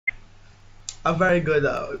A very good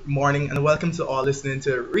morning and welcome to all listening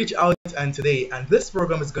to Reach Out and Today. And this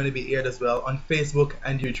program is going to be aired as well on Facebook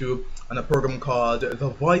and YouTube on a program called The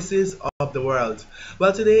Voices of the World.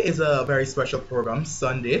 Well, today is a very special program,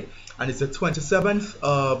 Sunday, and it's the 27th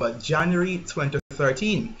of January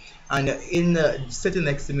 2013. And sitting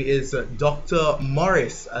next to me is Dr.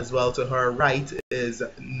 Morris, as well to her right is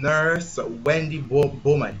Nurse Wendy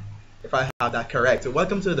Bowman, if I have that correct.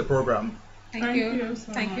 Welcome to the program. Thank you.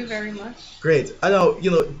 Thank you very much. Great. I know,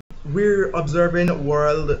 we're observing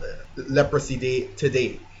World Leprosy Day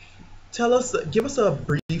today. Give us a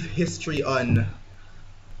brief history on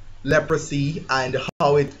leprosy and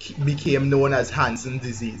how it became known as Hansen's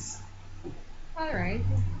disease. All right.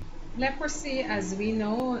 Leprosy, as we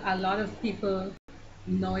know, a lot of people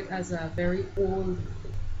know it as a very old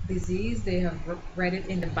disease. They have read it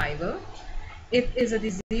in the Bible. It is a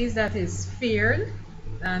disease that is feared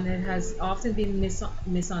and it has often been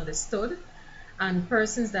misunderstood. And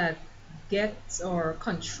persons that get or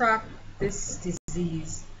contract this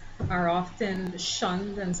disease are often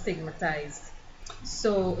shunned and stigmatized.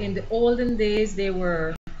 So in the olden days, they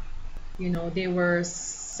were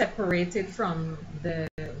separated from the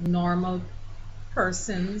normal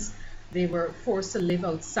persons. They were forced to live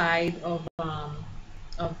outside of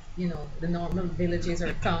the normal villages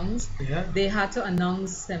or towns. Yeah. They had to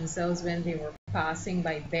announce themselves when they were passing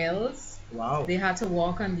by bells. Wow. They had to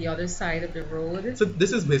walk on the other side of the road. So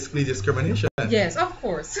this is basically discrimination. Yes, of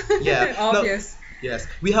course. Yeah. Obvious. Yes.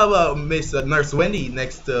 We have Miss Nurse Wendy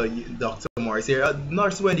next to Dr. Morris here.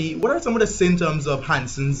 Nurse Wendy, what are some of the symptoms of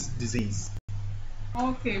Hansen's disease?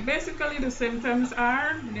 Okay, basically the symptoms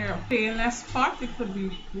are there are painless spot. It could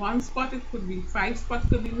be one spot, it could be five spots, it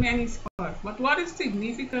could be many spots. But what is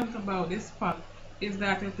significant about this spot is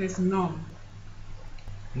that it is numb.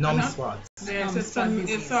 Numb spots. Yes, Numb spot it's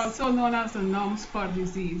disease. also known as a numb spot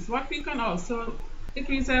disease. What we can also, it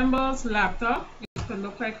resembles laughter. It could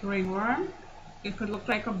look like ringworm. It could look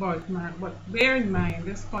like a birthmark. But bear in mind,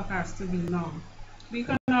 this spot has to be numb. We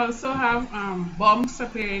can also have bumps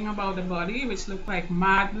appearing about the body, which look like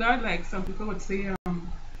mad blood, like some people would say,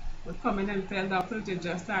 would come in and tell doctors they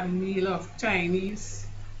just had a meal of Chinese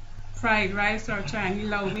fried rice or Chinese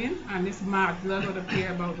lau mein, and this mad blood would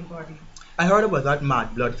appear about the body. I heard about that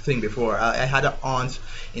mad blood thing before. I had an aunt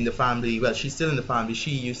in the family. Well, she's still in the family.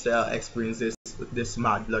 She used to experience this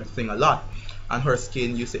mad blood thing a lot, and her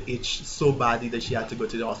skin used to itch so badly that she had to go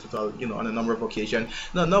to the hospital, on a number of occasions.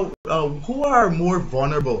 Now, who are more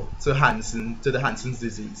vulnerable to the Hansen's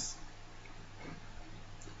disease?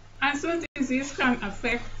 Hansen's disease can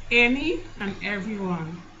affect any and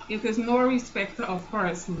everyone. It is no respecter of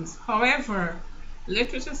persons. However,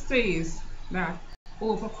 literature says that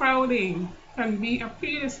overcrowding can be a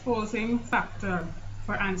predisposing factor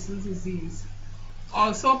for Hansen's disease.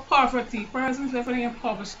 Also, poverty. Persons living in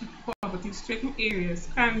poverty-stricken areas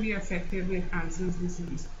can be affected with Hansen's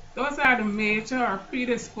disease. Those are the major or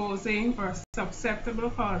predisposing or susceptible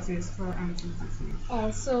causes for Hansen's disease.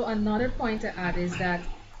 Also, another point to add is that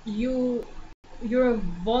you're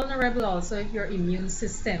vulnerable also if your immune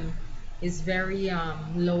system is very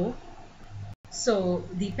low. So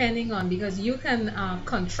depending on, because you can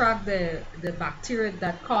contract the bacteria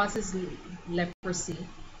that causes leprosy,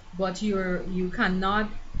 but you cannot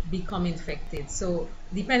become infected. So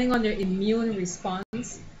depending on your immune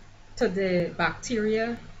response to the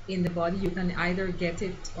bacteria in the body, you can either get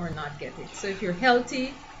it or not get it. So if you're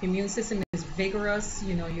healthy, immune system is vigorous,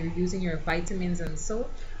 you're using your vitamins and so,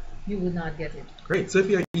 you would not get it. Great. So if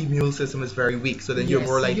your immune system is very weak, so then you're Yes,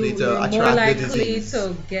 more likely to you're attract more the likely disease.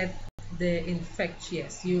 to get the infection.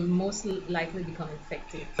 Yes, you'll most likely become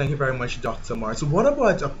infected. Thank you very much, Dr. Morris. So what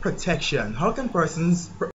about protection? How can persons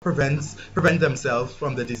prevent themselves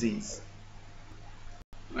from the disease?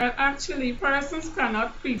 Well, actually, persons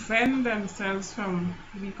cannot prevent themselves from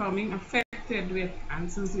becoming affected with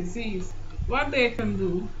Hansen's disease. What they can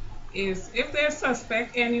do is, if they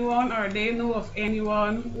suspect anyone or they know of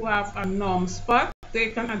anyone who have a numb spot,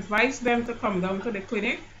 they can advise them to come down to the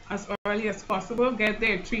clinic as early as possible, get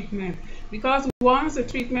their treatment. Because once the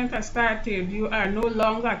treatment has started, you are no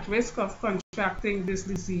longer at risk of contracting this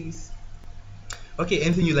disease. Okay,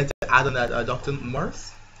 anything you'd like to add on that, Dr.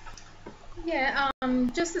 Morris? Yeah,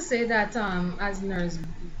 just to say that, as Nurse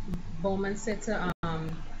Bowman said, to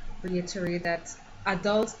reiterate that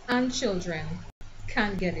adults and children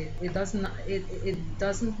can get it. It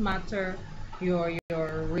doesn't matter your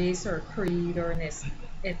race or creed or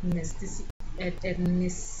ethnicity.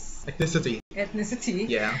 Ethnicity. Ethnicity.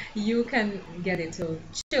 Yeah. You can get it to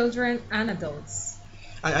children and adults.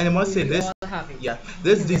 And I must say We this, all have it. yeah,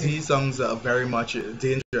 this disease sounds very much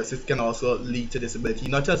dangerous. It can also lead to disability.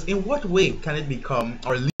 Not just in what way can it become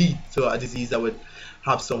or lead to a disease that would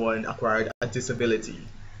have someone acquired a disability?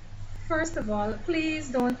 First of all, please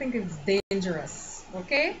don't think it's dangerous,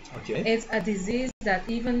 okay? Okay. It's a disease that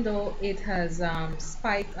even though it has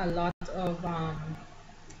spiked a lot of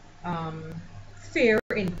um, fear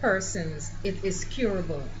in persons, it is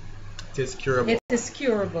curable. It is curable. It is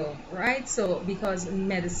curable, right? So because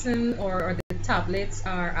medicine or the tablets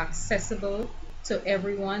are accessible to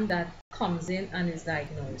everyone that comes in and is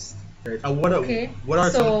diagnosed. Right. And what are Okay, what are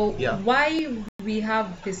so some? Yeah. why we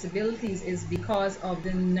have disabilities is because of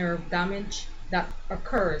the nerve damage that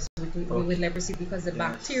occurs with Okay. leprosy, because the Yes.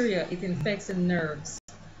 bacteria, it infects the nerves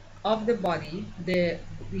of the body.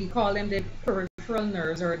 We call them the peripheral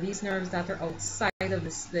nerves, or these nerves that are outside of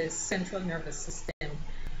the central nervous system.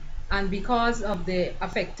 And because of the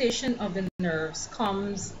affectation of the nerves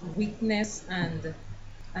comes weakness, and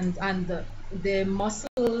the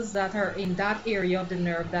muscles that are in that area of the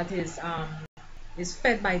nerve that is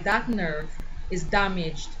fed by that nerve is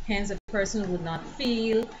damaged. Hence, a person would not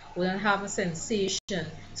feel, wouldn't have a sensation.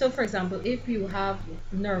 So, for example, if you have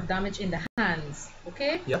nerve damage in the hands,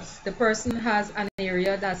 okay, Yes. the person has an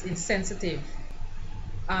area that's insensitive,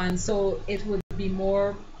 and so it would be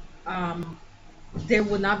more. They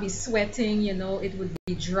would not be sweating, it would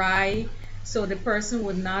be dry. So the person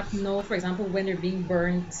would not know, for example, when they're being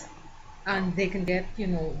burnt, and they can get,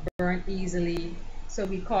 burnt easily. So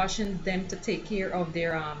we caution them to take care of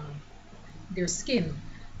their skin.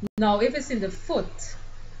 Now, if it's in the foot,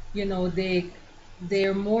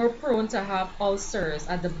 they're more prone to have ulcers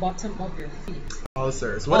at the bottom of their feet.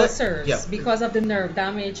 Ulcers. Yeah. Ulcers because of the nerve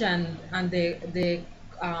damage and the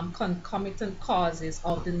concomitant causes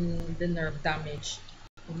of the nerve damage,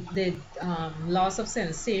 the loss of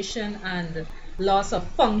sensation and loss of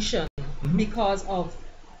function because of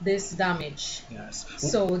this damage. Yes.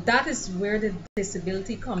 So that is where the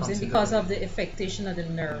disability comes in, Comes in because the- of the affectation of the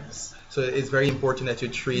nerves. So it's very important that you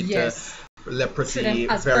treat Yes. leprosy Treat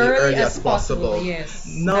them as very early early as as possible. possible, yes.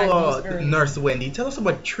 Now, Diagnose early. Nurse Wendy, tell us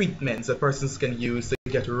about treatments that persons can use to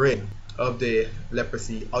get rid of the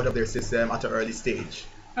leprosy out of their system at an early stage.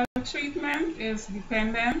 Treatment is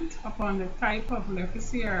dependent upon the type of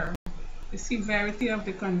leprosy or the severity of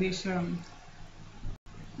the condition.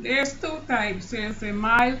 There's two types. There's the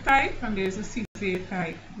mild type and there's a severe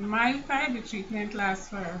type. The mild type, the treatment lasts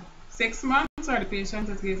for 6 months, or the patient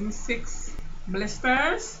is given 6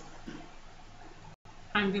 blisters.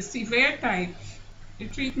 And the severe type, the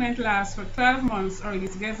treatment lasts for 12 months, or it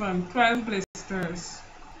is given 12 blisters,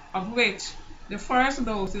 of which the first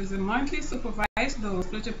dose is a monthly supervised dose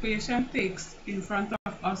which a patient takes in front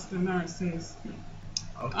of us, the nurses.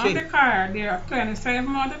 On the Okay. card, there are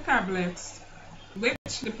 27 other tablets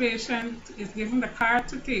which the patient is given the card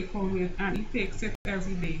to take home with, and he takes it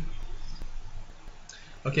every day.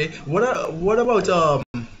 Okay. What about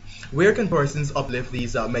where can persons uplift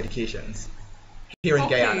these medications here in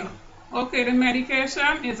Guyana? Okay, the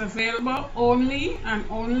medication is available only and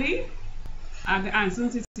only at the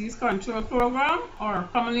Anson's Disease Control Program, or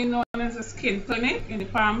commonly known as the Skin Clinic, in the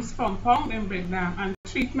Palms compound in Brigham. And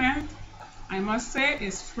treatment, I must say,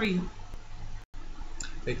 is free.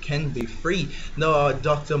 It can be free. Now,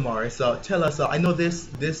 Dr. Morris, tell us. I know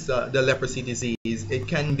the leprosy disease. It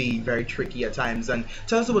can be very tricky at times. And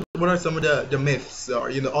tell us about what are some of the myths or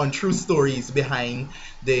untrue stories behind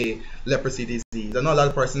the leprosy disease. I know a lot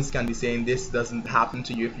of persons can be saying this doesn't happen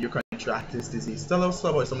to you if you contract this disease. Tell us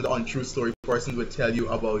about some of the untrue story persons would tell you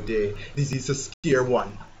about the disease to scare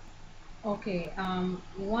one. Okay,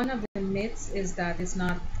 one of the myths is that it's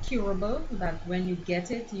not curable, that when you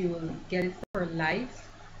get it, you will get it for life.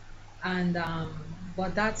 And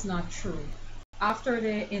but that's not true. After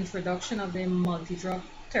the introduction of the multi-drug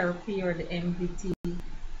therapy, or the MDT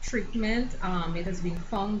treatment, it has been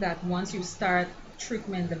found that once you start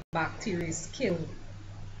treatment, the bacteria is killed.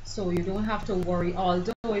 So you don't have to worry.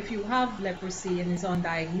 Although if you have leprosy and it's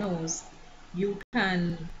undiagnosed, you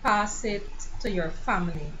can pass it to your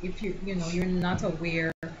family. If you're not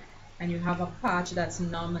aware and you have a patch that's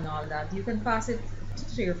numb and all that, you can pass it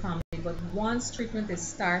to your family. But once treatment is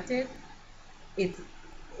started,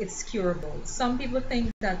 it's curable. Some people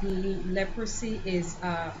think that leprosy is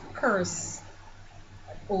a curse.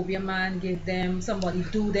 Obeah man give them, somebody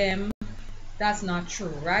do them. That's not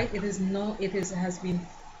true, right? Has been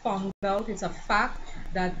found out. It's a fact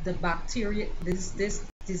that the bacteria, this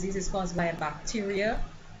disease is caused by a bacteria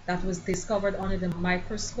that was discovered under the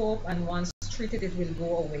microscope, and once treated, it will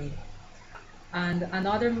go away. And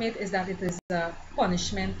another myth is that it is a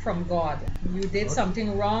punishment from God. You did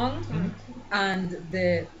something wrong, and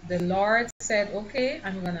the Lord said, "Okay,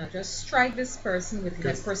 I'm gonna just strike this person with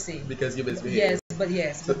leprosy." Because you Yes,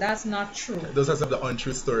 misbehaved. but that's not true. Those are some of the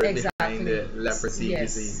untrue story behind Exactly. the leprosy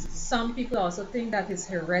Yes. disease. Some people also think that it's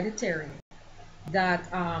hereditary, that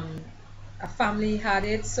a family had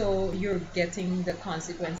it, so you're getting the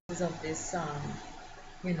consequences of this,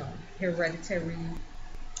 hereditary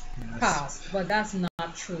Yes. past. But that's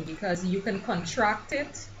not true because you can contract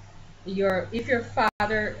it. If your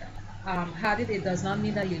father had it, it does not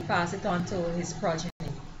mean that you pass it on to his progeny.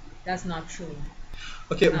 That's not true.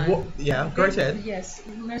 Okay, And yeah, go ahead. yes,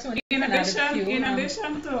 Nurse Wendy In can add a addition, few. in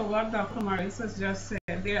addition to what Dr. Morris has just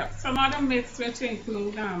said, there are some other myths which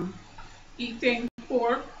include eating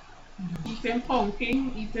pork, eating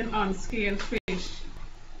pumpkin, eating unscaled fish.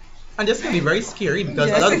 And this can be very scary because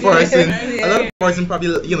Yes, a lot of it is. person, Yeah. a lot of person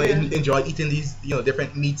probably Yeah. enjoy eating these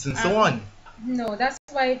different meats and so on. No, that's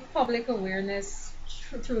why public awareness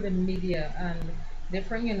through the media and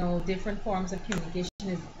different forms of communication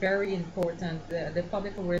is very important. The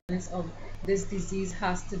public awareness of this disease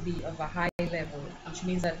has to be of a high level, which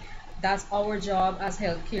means that that's our job as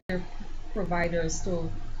healthcare providers to,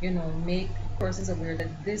 make persons aware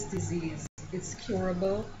that this disease is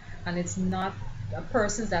curable and it's not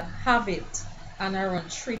persons that have it and are on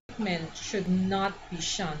treatment should not be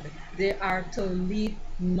shunned. They are to lead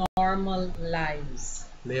normal lives.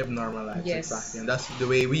 Live normal lives, Yes. exactly, and that's the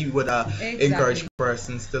way we would encourage Exactly.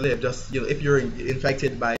 persons to live. Just if you're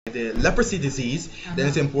infected by the leprosy disease, then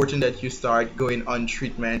it's Uh-huh. important that you start going on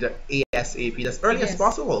treatment ASAP, as early as Yes.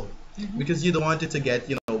 possible, Mhm. because you don't want it to get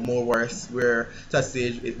more worse, where to that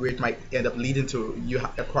stage where it might end up leading to you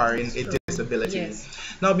acquiring a True. disability. Yes.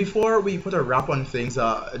 Now, before we put a wrap on things,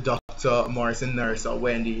 Dr. Morrison, Nurse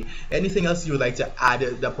Wendy, anything else you would like to add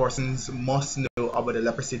that persons must know about the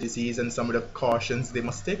leprosy disease and some of the cautions they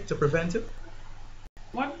must take to prevent it?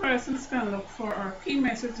 What persons can look for are key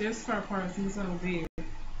messages for persons out there.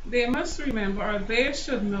 They must remember, or they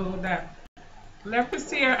should know, that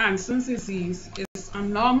leprosy or Hansen's disease is a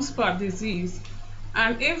non-spot disease,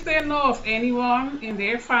 and if they know of anyone in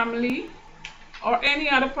their family or any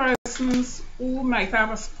other persons who might have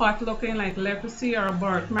a spot looking like leprosy or a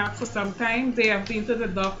birthmark for some time, they have been to the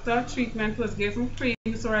doctor, treatment was given,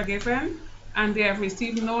 creams were given, and they have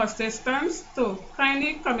received no assistance, to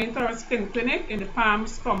kindly come into our skin clinic in the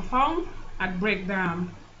Palms compound at Breakdown.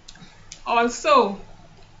 Also,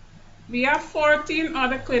 we have 14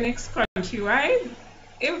 other clinics countrywide.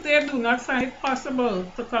 If they do not find it possible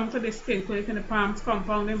to come to the skin clinic in the Palms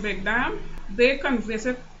compound in Big Dam, they can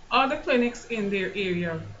visit other clinics in their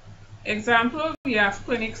area. Example, we have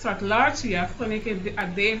clinics at Lodge, we have clinic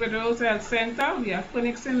at David Rose Health Center, we have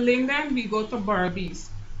clinics in Linden, we go to Barbies.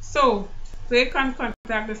 So they can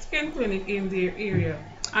contact the skin clinic in their area.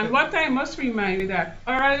 And what I must remind you that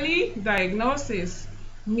early diagnosis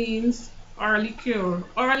means early cure.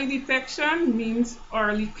 Early detection means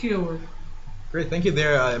early cure. Great, thank you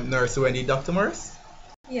there, Nurse Wendy. Dr. Morris?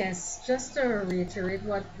 Yes, just to reiterate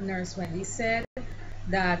what Nurse Wendy said,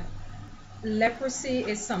 that leprosy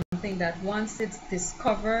is something that once it's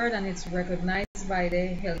discovered and it's recognized by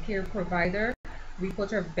the healthcare provider, we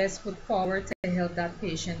put our best foot forward to help that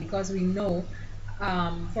patient, because we know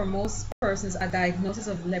for most persons a diagnosis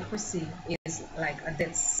of leprosy is like a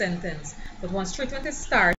death sentence. But once treatment is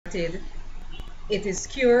started, it is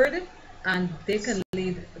cured and they can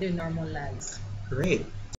lead their normal lives. Great.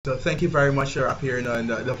 So thank you very much for appearing on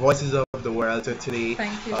the Voices of the World today.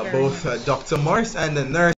 Thank you very Both much. Dr. Morris and the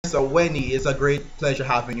Nurse Wendy. It's a great pleasure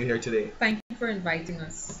having you here today. Thank you for inviting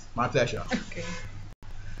us. My pleasure. Okay.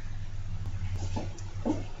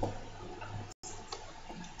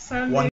 Sunday. One